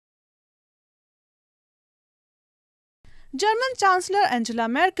German Chancellor Angela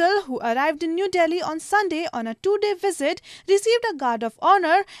Merkel, who arrived in New Delhi on Sunday on a two-day visit, received a guard of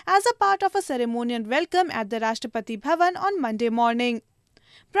honor as a part of a ceremonial welcome at the Rashtrapati Bhawan on Monday morning.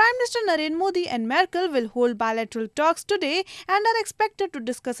 Prime Minister Narendra Modi and Merkel will hold bilateral talks today and are expected to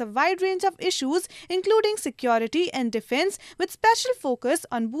discuss a wide range of issues, including security and defense, with special focus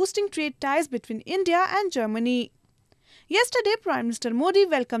on boosting trade ties between India and Germany. Yesterday, Prime Minister Modi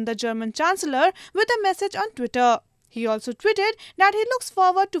welcomed the German Chancellor with a message on Twitter. He also tweeted that he looks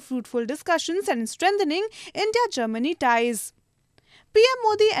forward to fruitful discussions and strengthening India-Germany ties. PM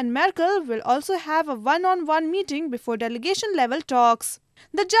Modi and Merkel will also have a one-on-one meeting before delegation-level talks.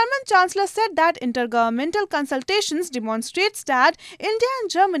 The German Chancellor said that intergovernmental consultations demonstrates that India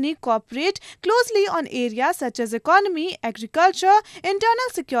and Germany cooperate closely on areas such as economy, agriculture, internal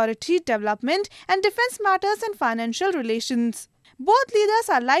security, development, and defense matters and financial relations. Both leaders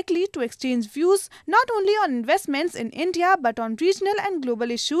are likely to exchange views not only on investments in India but on regional and global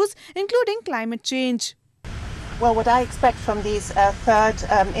issues, including climate change. Well, what I expect from this third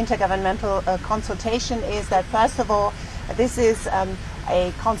intergovernmental consultation is that, first of all, this is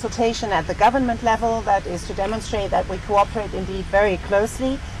a consultation at the government level that is to demonstrate that we cooperate indeed very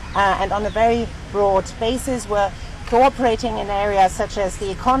closely and on a very broad basis. We're cooperating in areas such as the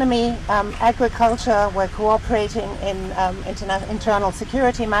economy, agriculture, we're cooperating in internal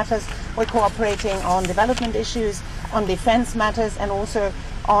security matters, we're cooperating on development issues, on defense matters, and also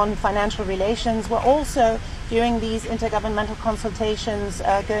on financial relations. We're also, during these intergovernmental consultations,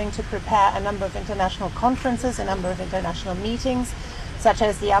 going to prepare a number of international conferences, a number of international meetings, such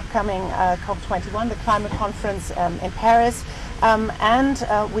as the upcoming COP21, the climate conference in Paris.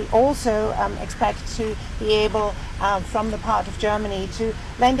 And we also expect to be able, from the part of Germany, to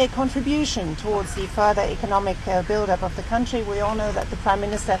lend a contribution towards the further economic build-up of the country. We all know that the Prime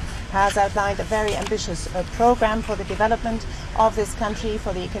Minister has outlined a very ambitious program for the development of this country,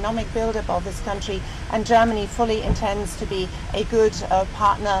 for the economic build-up of this country, and Germany fully intends to be a good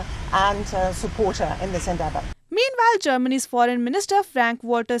partner and supporter in this endeavour. Meanwhile, Germany's Foreign Minister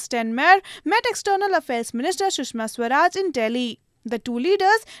Frank-Walter Steinmeier met External Affairs Minister Sushma Swaraj in Delhi. The two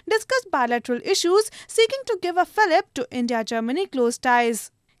leaders discussed bilateral issues, seeking to give a fillip to India-Germany close ties.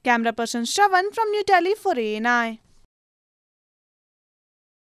 Camera person Shravan from New Delhi for ANI.